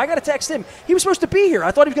Lauer? I got to text him. He was supposed to be here.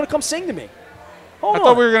 I thought he was going to come sing to me. I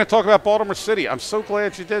thought we were going to talk about Baltimore City. I'm so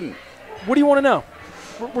glad you didn't. What do you want to know?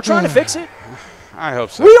 We're trying to fix it. I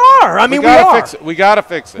hope so. We are. I mean, we are. Fix it. We got to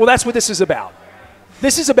fix it. Well, that's what this is about.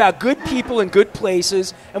 This is about good people in good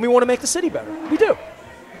places, and we want to make the city better. We do.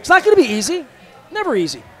 It's not going to be easy. Never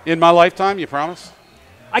easy. In my lifetime, you promise?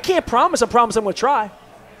 I can't promise. I promise I'm going to try.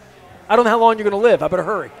 I don't know how long you're going to live. I better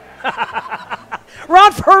hurry.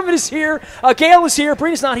 Ron Furman is here. Gail is here.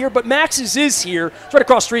 Brina's not here, but Max's is here. It's right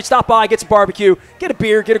across the street. Stop by, get some barbecue, get a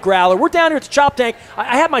beer, get a growler. We're down here at the Chop Tank.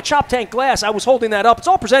 I have my Chop Tank glass. I was holding that up. It's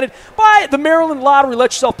all presented by the Maryland Lottery.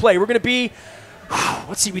 Let yourself play. We're going to be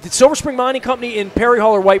Let's see. We did Silver Spring Mining Company in Perry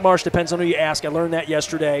Hall or White Marsh. Depends on who you ask. I learned that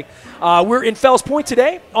yesterday. We're in Fells Point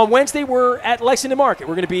today. On Wednesday, we're at Lexington Market.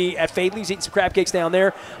 We're going to be at Fadley's eating some crab cakes down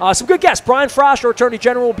there. Some good guests. Brian Frost, our Attorney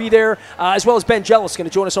General, will be there, as well as Ben Jealous, going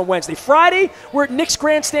to join us on Wednesday. Friday, we're at Nick's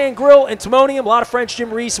Grandstand Grill in Timonium. A lot of friends,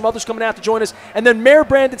 Jim Reese, some others coming out to join us. And then Mayor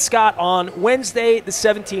Brandon Scott on Wednesday the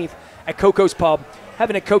 17th at Coco's Pub.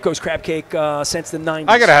 Haven't had Coco's crab cake since the 90s.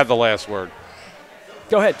 I got to have the last word.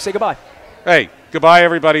 Go ahead. Say goodbye. Hey, goodbye,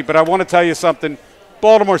 everybody. But I want to tell you something.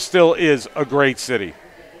 Baltimore still is a great city.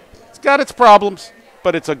 It's got its problems,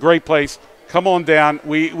 but it's a great place. Come on down.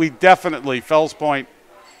 We definitely, Fells Point,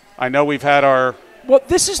 I know we've had our... Well,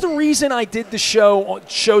 this is the reason I did the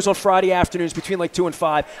shows on Friday afternoons between like 2 and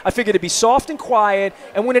 5. I figured it'd be soft and quiet,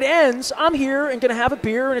 and when it ends, I'm here and going to have a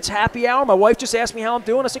beer, and it's happy hour. My wife just asked me how I'm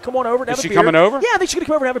doing. I said, come on over and have a beer. Is she coming over? Yeah, I think she's going to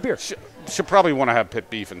come over and have a beer. She'll probably want to have pit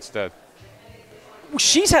beef instead. Well,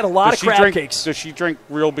 she's had a lot of crab cakes. Does she drink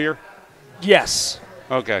real beer? Yes.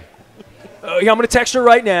 Okay. I'm going to text her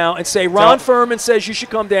right now and say, Ron Furman says you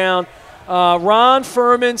should come down. Ron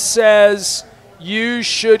Furman says you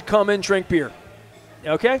should come and drink beer.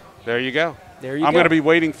 Okay? There you go. There you go. I'm going to be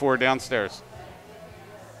waiting for her downstairs.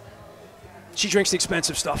 She drinks the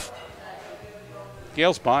expensive stuff.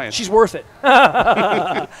 Gail's buying. She's worth it.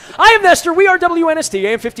 I am Nestor. We are WNST,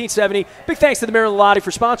 AM 1570. Big thanks to the Maryland Lottery for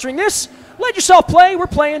sponsoring this. Let yourself play. We're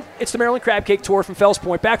playing. It's the Maryland Crab Cake Tour from Fells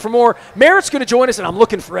Point. Back for more. Merritt's going to join us, and I'm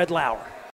looking for Ed Lauer.